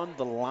name on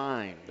the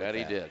line. That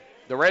he did.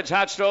 The Reds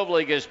Hot Stove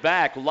League is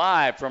back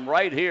live from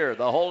right here,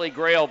 the Holy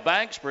Grail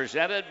Banks,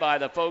 presented by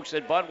the folks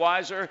at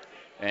Budweiser,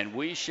 and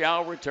we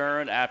shall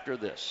return after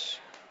this.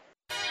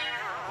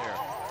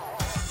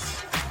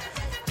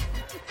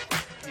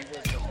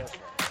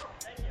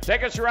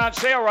 Tickets are on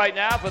sale right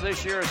now for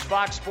this year's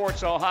Fox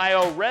Sports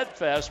Ohio Red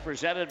Fest,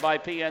 presented by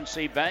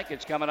PNC Bank.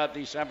 It's coming up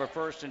December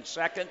 1st and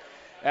 2nd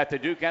at the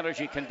Duke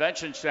Energy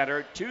Convention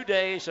Center. 2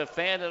 days of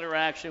fan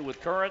interaction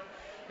with current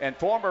and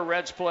former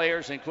Reds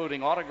players,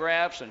 including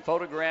autographs and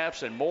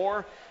photographs and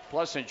more.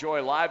 Plus,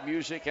 enjoy live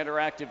music,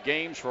 interactive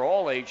games for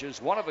all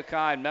ages,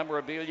 one-of-a-kind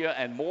memorabilia,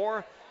 and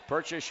more.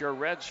 Purchase your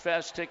Reds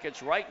Fest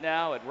tickets right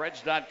now at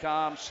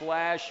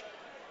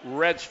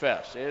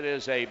reds.com/RedsFest. It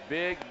is a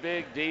big,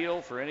 big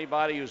deal for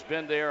anybody who's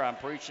been there. I'm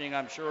preaching,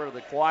 I'm sure, to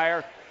the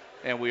choir,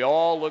 and we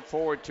all look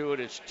forward to it.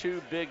 It's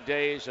 2 big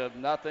days of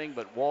nothing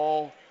but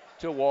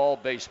wall-to-wall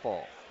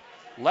baseball.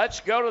 Let's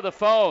go to the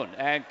phone,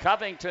 and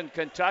Covington,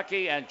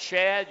 Kentucky, and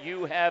Chad,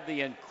 you have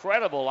the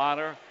incredible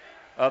honor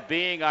of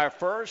being our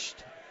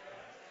first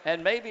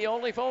and maybe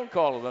only phone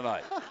call of the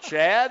night.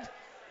 Chad?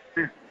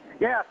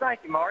 Yeah, thank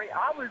you, Marty.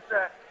 I was,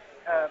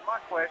 my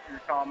question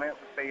or comment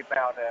would be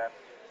about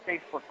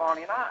Steve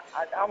Sclafani, and I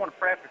want to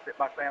preface it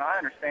by saying I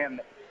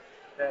understand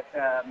that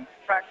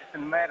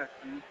practicing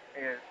medicine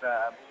is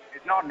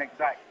not an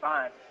exact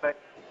science, but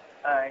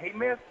he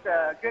missed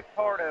a good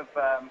part of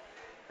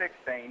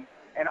 16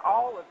 and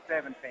all of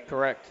 17.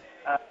 Correct.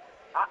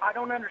 I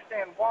don't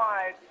understand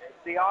why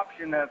the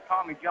option of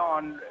Tommy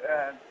John,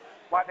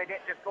 why they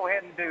didn't just go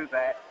ahead and do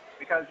that.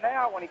 Because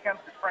now when he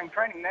comes to spring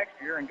training next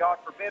year, and God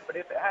forbid, but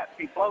if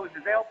he blows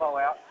his elbow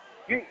out,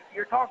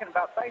 you're talking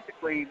about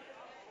basically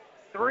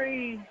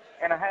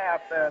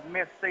 3.5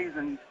 missed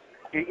seasons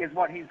is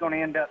what he's going to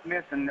end up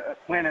missing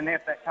when and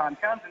if that time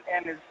comes.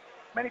 And as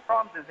many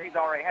problems as he's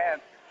already had,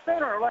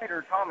 sooner or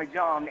later Tommy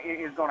John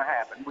is going to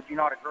happen. Would you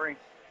not agree?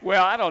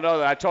 Well, I don't know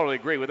that I totally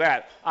agree with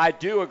that. I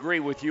do agree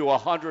with you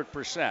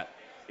 100%.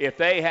 If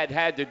they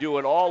had to do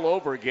it all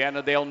over again,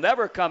 and they'll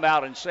never come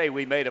out and say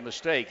we made a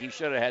mistake, he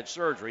should have had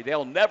surgery.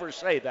 They'll never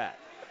say that.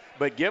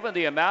 But given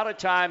the amount of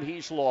time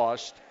he's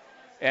lost,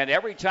 and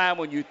every time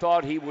when you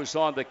thought he was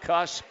on the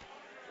cusp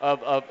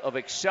of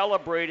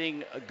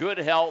accelerating good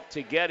health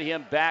to get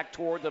him back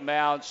toward the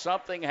mound,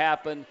 something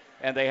happened,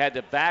 and they had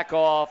to back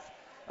off.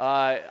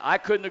 I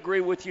couldn't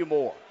agree with you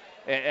more.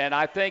 And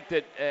I think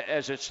that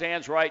as it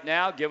stands right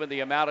now, given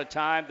the amount of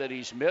time that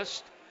he's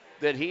missed,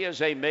 that he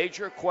is a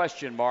major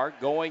question mark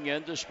going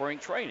into spring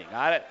training.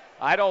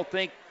 I don't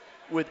think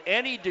with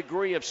any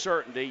degree of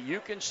certainty you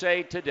can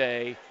say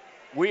today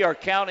we are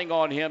counting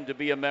on him to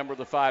be a member of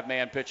the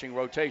five-man pitching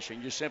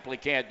rotation. You simply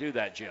can't do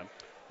that, Jim.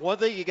 One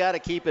thing you got to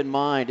keep in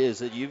mind is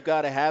that you've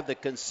got to have the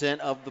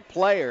consent of the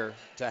player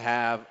to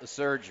have the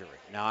surgery.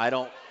 Now,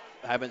 I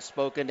haven't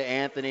spoken to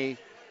Anthony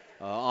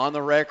on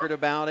the record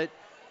about it,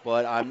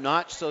 but I'm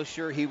not so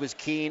sure he was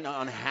keen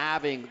on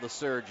having the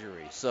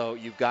surgery. So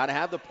you've got to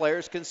have the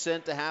player's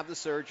consent to have the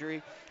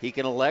surgery. He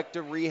can elect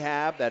to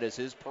rehab. That is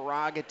his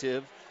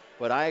prerogative.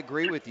 But I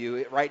agree with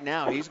you. Right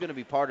now, he's going to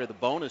be part of the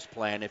bonus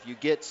plan. If you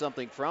get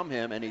something from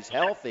him and he's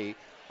healthy,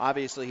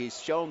 obviously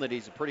he's shown that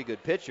he's a pretty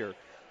good pitcher,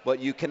 but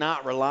you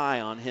cannot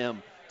rely on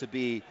him to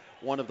be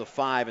one of the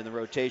five in the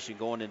rotation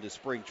going into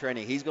spring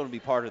training. He's going to be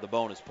part of the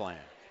bonus plan.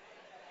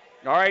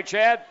 All right,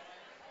 Chad?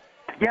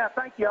 Yeah,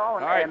 thank you all,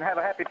 and have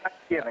a happy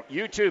Thanksgiving.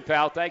 You too,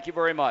 pal. Thank you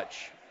very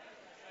much.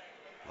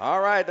 All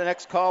right, the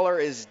next caller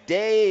is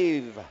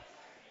Dave,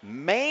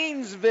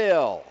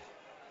 Mainsville.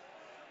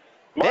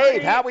 Marty,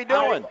 Dave, how we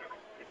doing?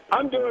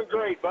 I'm doing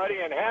great, buddy,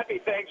 and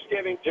happy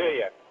Thanksgiving to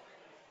you.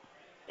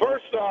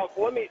 First off,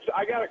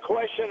 I got a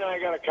question and I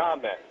got a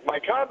comment. My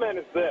comment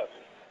is this.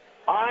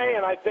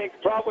 I think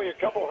probably a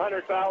couple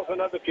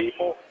 100,000 other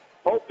people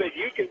hope that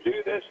you can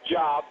do this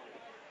job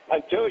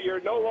until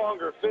you're no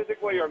longer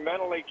physically or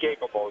mentally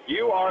capable.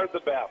 You are the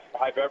best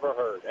I've ever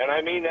heard, and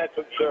I mean that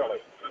sincerely.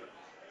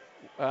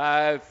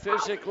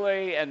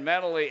 Physically and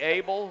mentally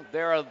able,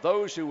 there are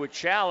those who would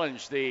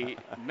challenge the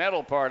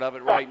mental part of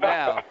it right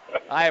now.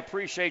 I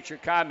appreciate your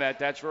comment.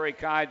 That's very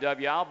kind of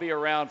you. I'll be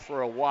around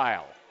for a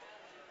while.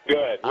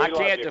 Good. I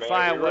can't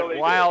define what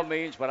while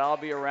means, but I'll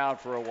be around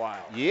for a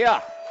while.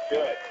 Yeah.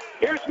 Good.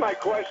 Here's my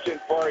question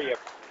for you.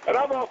 And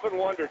I've often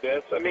wondered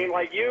this. I mean,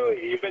 like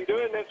you've been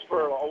doing this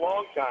for a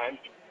long time.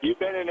 You've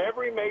been in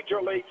every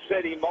major league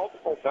city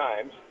multiple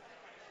times.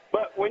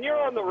 But when you're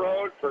on the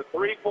road for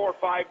 3, 4,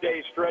 5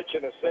 day stretch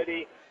in a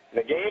city,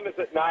 the game is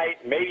at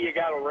night, maybe you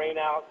got a rain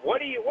out.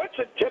 What's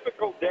a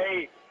typical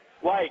day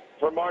like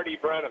for Marty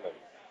Brenneman?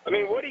 I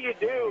mean, what do? You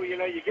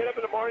get up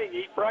in the morning,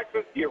 you eat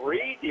breakfast, you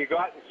read, you go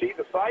out and see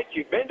the sights.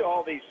 You've been to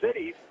all these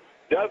cities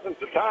dozens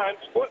of times.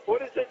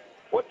 What is it?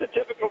 What's a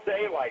typical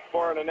day like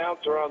for an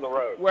announcer on the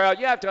road? Well,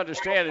 you have to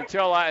understand,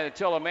 until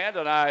Amanda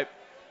and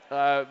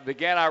I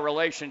began our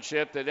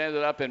relationship that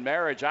ended up in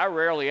marriage, I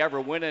rarely ever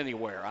went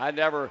anywhere.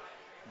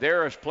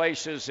 There are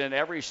places in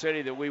every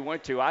city that we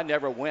went to I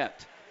never went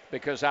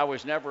because I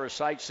was never a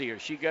sightseer.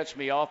 She gets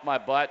me off my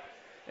butt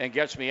and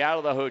gets me out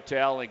of the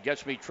hotel and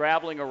gets me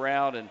traveling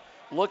around and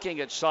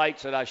looking at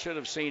sites that I should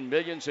have seen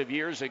millions of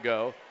years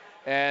ago.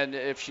 And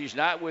if she's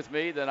not with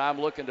me, then I'm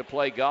looking to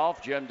play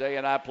golf. Jim Day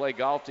and I play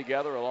golf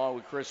together along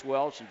with Chris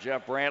Welch and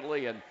Jeff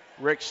Brantley and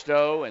Rick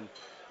Stowe. And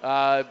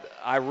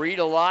I read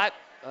a lot.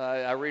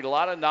 I read a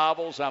lot of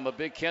novels. I'm a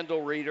big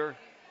Kindle reader.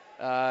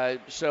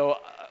 So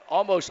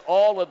almost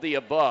all of the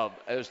above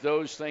as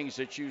those things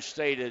that you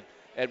stated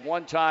at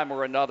one time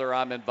or another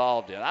I'm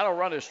involved in. I don't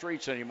run the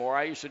streets anymore.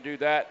 I used to do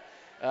that.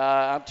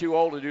 I'm too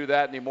old to do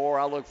that anymore.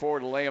 I look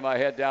forward to laying my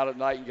head down at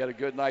night and get a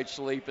good night's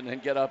sleep and then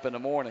get up in the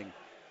morning.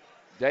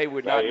 Dave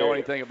would not know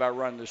anything about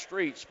running the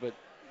streets, but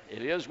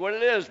it is what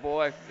it is,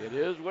 boy. It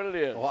is what it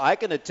is. Well, I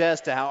can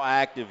attest to how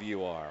active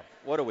you are.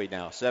 What are we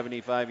now,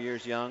 75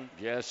 years young?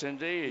 Yes,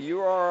 indeed.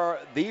 You are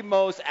the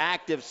most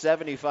active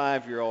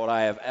 75-year-old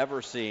I have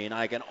ever seen.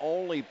 I can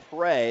only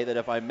pray that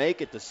if I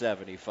make it to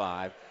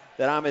 75,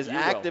 that I'm as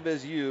active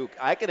as you.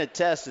 I can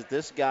attest that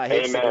this guy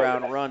hits the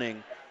ground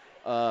running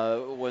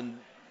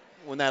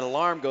when that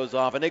alarm goes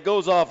off. And it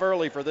goes off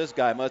early for this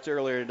guy, much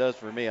earlier than it does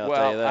for me, I'll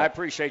tell you that. Well, I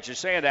appreciate you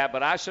saying that,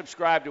 but I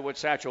subscribe to what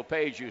Satchel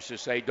Paige used to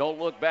say, don't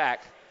look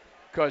back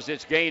because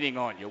it's gaining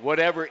on you.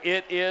 Whatever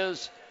it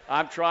is,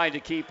 I'm trying to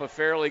keep a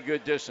fairly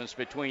good distance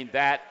between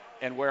that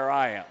and where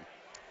I am.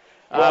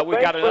 Well,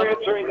 thanks for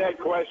answering that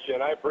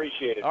question. I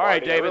appreciate it. All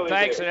right, Marty. David, really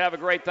thanks, do. and have a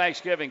great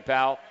Thanksgiving,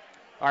 pal.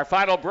 Our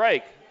final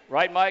break,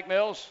 right, Mike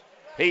Mills?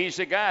 He's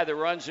the guy that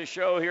runs the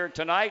show here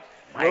tonight.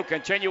 Mike. We'll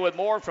continue with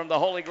more from the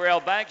Holy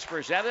Grail Banks,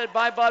 presented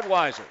by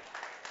Budweiser.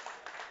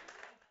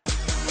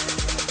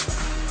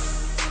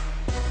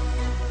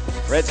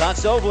 Reds Hot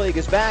Stove League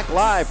is back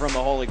live from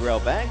the Holy Grail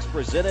Banks,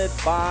 presented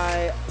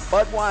by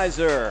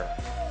Budweiser.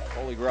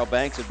 Holy Grail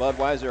Banks and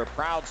Budweiser are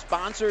proud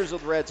sponsors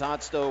of the Reds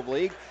Hot Stove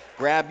League.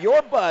 Grab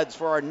your buds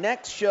for our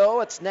next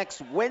show. It's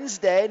next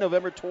Wednesday,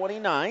 November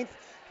 29th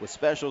with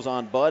specials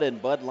on Bud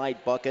and Bud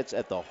Light buckets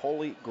at the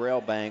Holy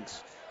Grail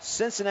banks.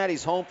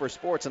 Cincinnati's home for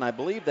sports, and I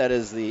believe that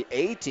is the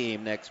A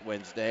team next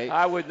Wednesday.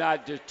 I would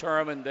not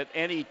determine that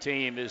any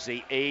team is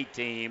the A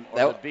team or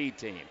the B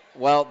team.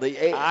 Well, the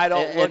A, I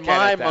don't look in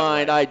my at it that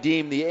mind, way. I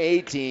deem the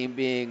A team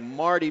being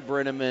Marty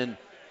Brenneman,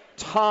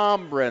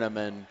 Tom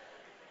Brenneman,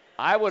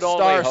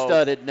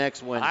 star-studded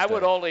next Wednesday. I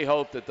would only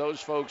hope that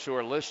those folks who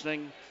are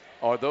listening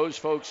or those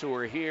folks who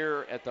are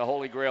here at the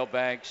Holy Grail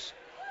banks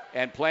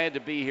and plan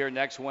to be here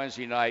next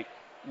Wednesday night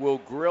will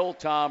grill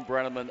Tom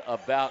Brenneman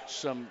about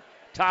some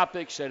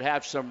topics that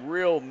have some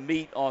real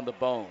meat on the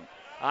bone.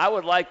 I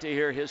would like to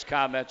hear his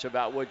comments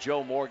about what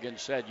Joe Morgan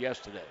said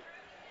yesterday.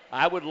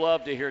 I would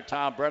love to hear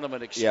Tom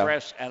Brenneman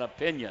express an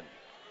opinion,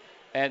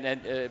 and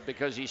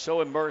because he's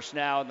so immersed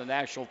now in the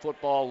National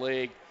Football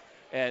League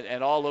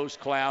and all those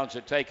clowns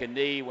that take a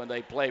knee when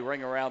they play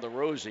Ring Around the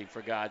Rosie,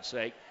 for God's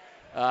sake.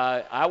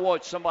 I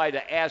want somebody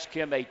to ask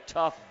him a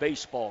tough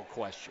baseball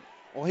question.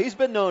 Well, he's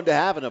been known to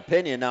have an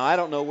opinion. Now, I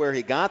don't know where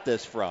he got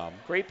this from.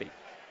 Creepy.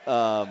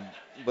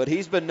 But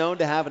he's been known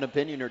to have an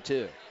opinion or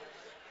two.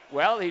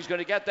 Well, he's going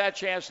to get that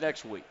chance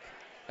next week.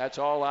 That's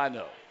all I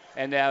know.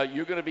 And now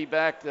you're going to be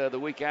back the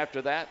week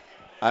after that?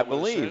 I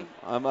believe.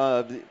 I'm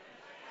you're going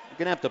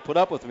to have to put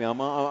up with me.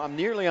 I'm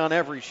nearly on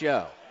every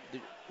show.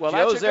 Well,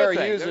 Joe's that's a good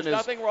thing. There's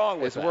nothing wrong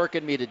with that. It's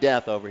working me to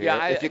death over here.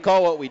 Yeah, if you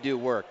call what we do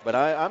work. But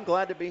I'm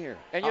glad to be here.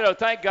 And,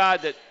 thank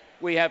God that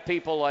we have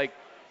people like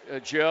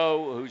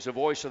Joe, who's the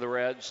voice of the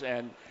Reds,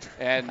 and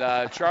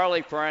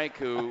Charlie Frank,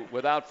 who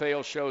without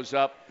fail shows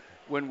up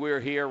when we're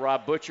here.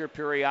 Rob Butcher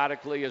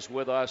periodically is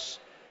with us.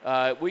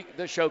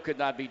 The show could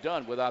not be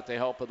done without the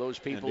help of those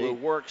people who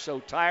work so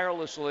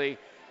tirelessly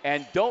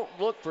and don't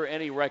look for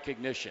any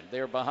recognition.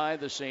 They're behind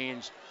the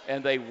scenes,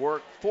 and they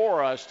work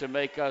for us to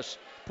make us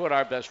put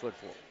our best foot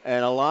forward.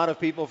 And a lot of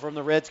people from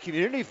the Reds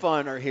Community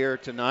Fund are here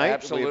tonight.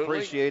 Absolutely. We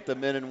appreciate the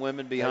men and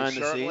women behind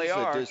the scenes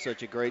are. that do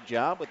such a great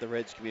job with the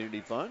Reds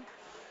Community Fund.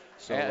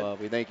 So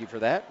we thank you for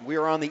that. We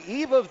are on the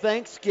eve of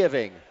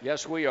Thanksgiving.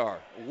 Yes, we are.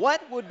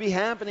 What would be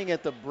happening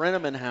at the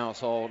Brenneman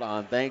household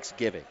on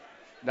Thanksgiving?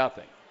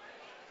 Nothing.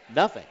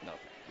 Nothing.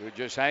 We're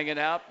just hanging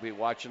out. We're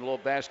watching a little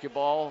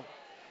basketball,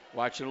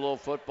 watching a little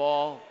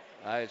football.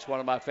 It's one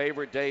of my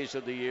favorite days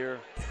of the year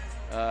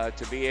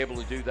to be able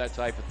to do that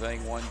type of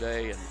thing one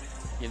day. And,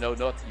 you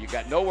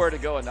got nowhere to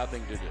go and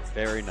nothing to do.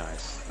 Very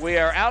nice. We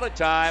are out of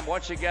time.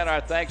 Once again,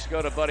 our thanks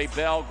go to Buddy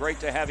Bell.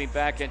 Great to have him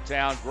back in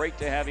town. Great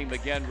to have him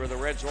again with the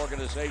Reds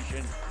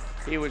organization.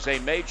 He was a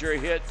major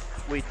hit.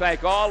 We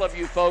thank all of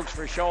you folks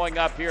for showing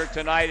up here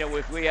tonight. And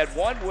if we had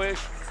one wish,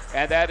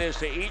 and that is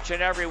to each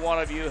and every one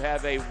of you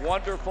have a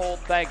wonderful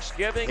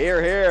Thanksgiving.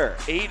 Hear, hear.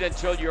 Eat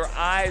until your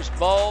eyes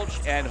bulge,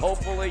 and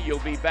hopefully you'll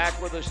be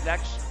back with us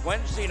next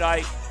Wednesday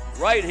night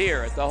right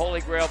here at the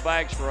Holy Grail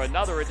Banks for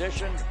another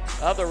edition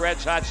of the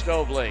Reds Hot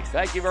Stove League.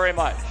 Thank you very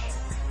much.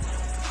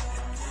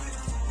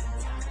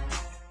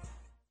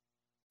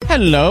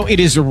 Hello, it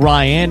is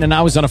Ryan, and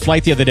I was on a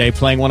flight the other day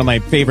playing one of my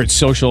favorite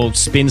social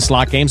spin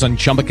slot games on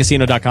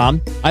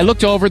ChumbaCasino.com. I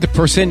looked over at the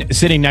person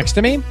sitting next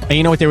to me, and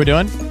you know what they were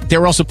doing? They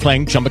were also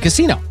playing Chumba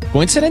Casino.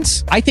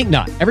 Coincidence? I think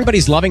not.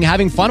 Everybody's loving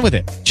having fun with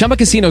it. Chumba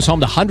Casino is home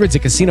to hundreds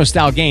of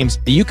casino-style games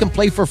that you can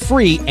play for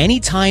free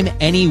anytime,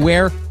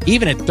 anywhere,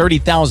 even at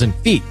 30,000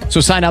 feet.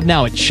 So sign up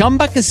now at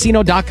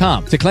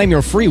ChumbaCasino.com to claim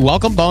your free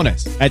welcome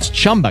bonus. That's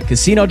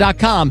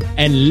ChumbaCasino.com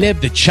and live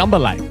the Chumba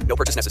life. No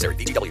purchase necessary.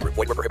 VGW. Void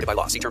where prohibited by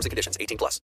law. See terms and conditions. 18+.